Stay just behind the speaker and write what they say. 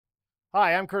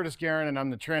Hi, I'm Curtis Guerin, and I'm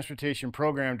the Transportation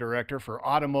Program Director for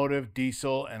Automotive,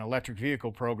 Diesel, and Electric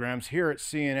Vehicle Programs here at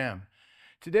C&M.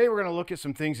 Today, we're going to look at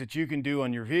some things that you can do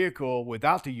on your vehicle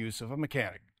without the use of a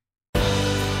mechanic.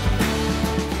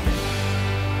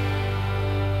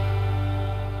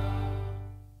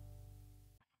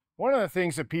 One of the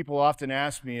things that people often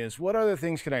ask me is, what other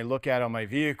things can I look at on my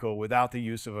vehicle without the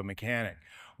use of a mechanic?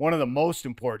 One of the most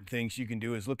important things you can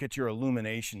do is look at your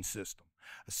illumination system.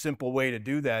 A simple way to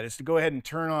do that is to go ahead and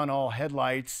turn on all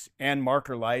headlights and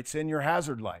marker lights and your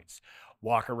hazard lights.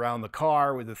 Walk around the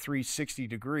car with a 360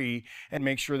 degree and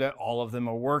make sure that all of them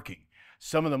are working.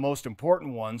 Some of the most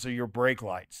important ones are your brake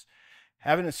lights.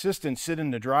 Have an assistant sit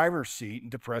in the driver's seat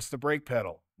and depress the brake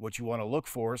pedal. What you want to look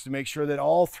for is to make sure that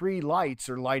all three lights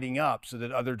are lighting up so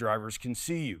that other drivers can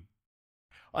see you.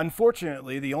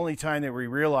 Unfortunately, the only time that we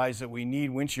realize that we need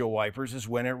windshield wipers is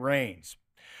when it rains.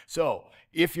 So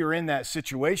if you're in that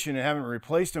situation and haven't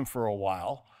replaced them for a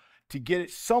while, to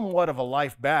get somewhat of a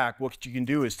life back, what you can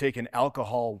do is take an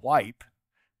alcohol wipe,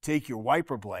 take your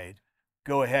wiper blade,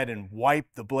 go ahead and wipe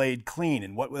the blade clean.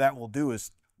 And what that will do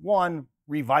is, one,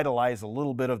 revitalize a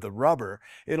little bit of the rubber.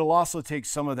 It'll also take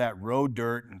some of that road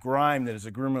dirt and grime that is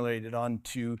accumulated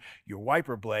onto your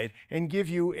wiper blade and give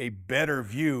you a better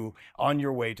view on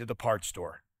your way to the parts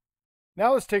store.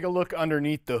 Now let's take a look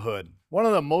underneath the hood. One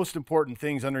of the most important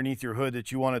things underneath your hood that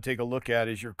you want to take a look at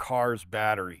is your car's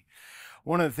battery.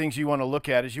 One of the things you want to look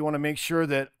at is you want to make sure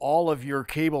that all of your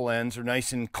cable ends are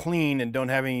nice and clean and don't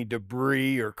have any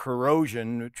debris or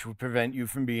corrosion, which will prevent you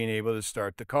from being able to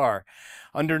start the car.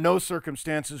 Under no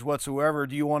circumstances whatsoever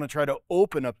do you want to try to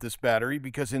open up this battery,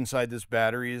 because inside this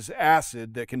battery is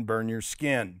acid that can burn your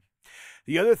skin.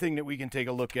 The other thing that we can take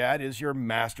a look at is your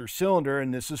master cylinder,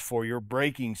 and this is for your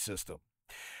braking system.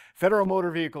 Federal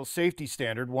Motor Vehicle Safety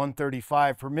Standard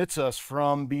 135 permits us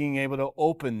from being able to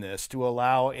open this to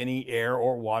allow any air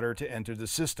or water to enter the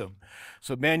system.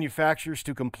 So manufacturers,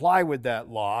 to comply with that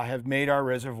law, have made our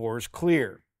reservoirs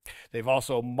clear. They've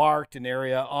also marked an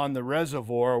area on the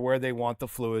reservoir where they want the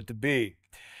fluid to be.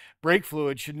 Brake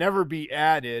fluid should never be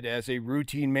added as a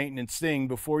routine maintenance thing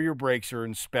before your brakes are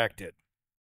inspected.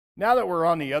 Now that we're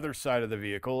on the other side of the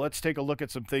vehicle, let's take a look at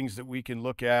some things that we can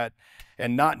look at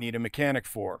and not need a mechanic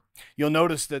for. You'll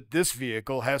notice that this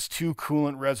vehicle has two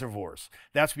coolant reservoirs.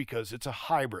 That's because it's a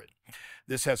hybrid.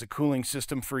 This has a cooling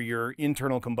system for your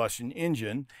internal combustion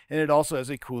engine, and it also has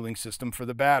a cooling system for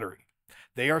the battery.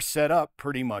 They are set up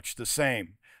pretty much the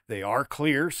same. They are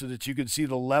clear so that you can see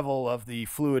the level of the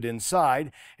fluid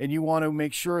inside, and you want to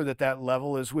make sure that that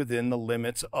level is within the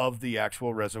limits of the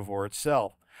actual reservoir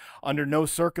itself. Under no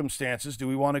circumstances do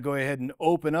we want to go ahead and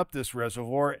open up this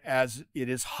reservoir as it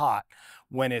is hot.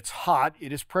 When it's hot,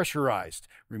 it is pressurized.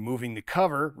 Removing the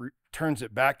cover turns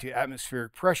it back to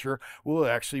atmospheric pressure will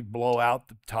actually blow out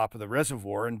the top of the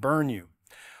reservoir and burn you.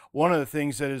 One of the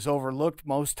things that is overlooked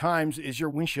most times is your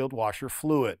windshield washer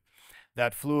fluid.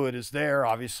 That fluid is there,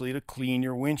 obviously, to clean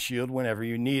your windshield whenever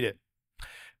you need it.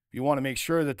 You want to make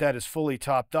sure that that is fully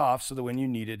topped off so that when you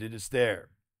need it, it is there.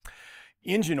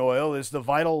 Engine oil is the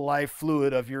vital life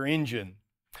fluid of your engine.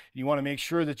 You want to make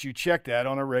sure that you check that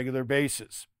on a regular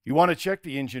basis. You want to check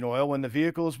the engine oil when the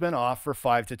vehicle has been off for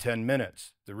 5 to 10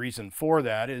 minutes. The reason for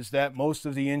that is that most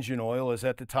of the engine oil is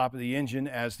at the top of the engine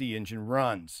as the engine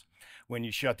runs. When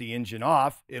you shut the engine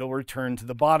off, it'll return to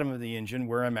the bottom of the engine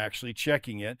where I'm actually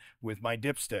checking it with my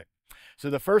dipstick. So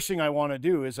the first thing I want to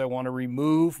do is I want to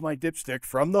remove my dipstick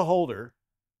from the holder,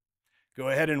 go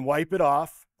ahead and wipe it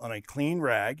off on a clean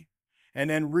rag, and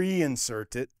then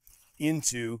reinsert it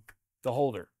into the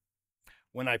holder.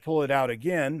 When I pull it out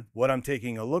again, what I'm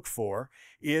taking a look for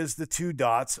is the two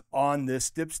dots on this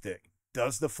dipstick.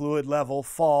 Does the fluid level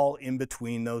fall in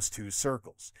between those two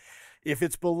circles? If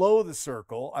it's below the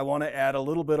circle, I want to add a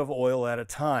little bit of oil at a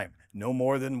time, no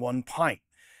more than 1 pint.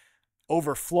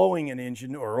 Overflowing an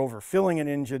engine or overfilling an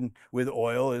engine with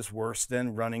oil is worse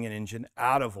than running an engine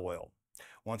out of oil.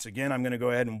 Once again, I'm going to go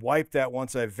ahead and wipe that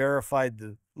once I've verified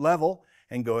the level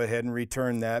and go ahead and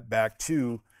return that back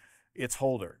to its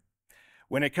holder.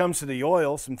 When it comes to the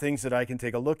oil, some things that I can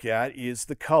take a look at is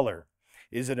the color.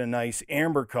 Is it a nice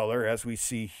amber color as we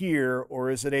see here, or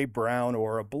is it a brown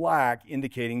or a black,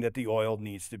 indicating that the oil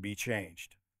needs to be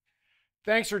changed?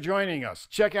 Thanks for joining us.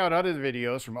 Check out other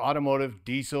videos from automotive,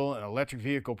 diesel, and electric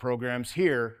vehicle programs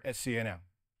here at C&M.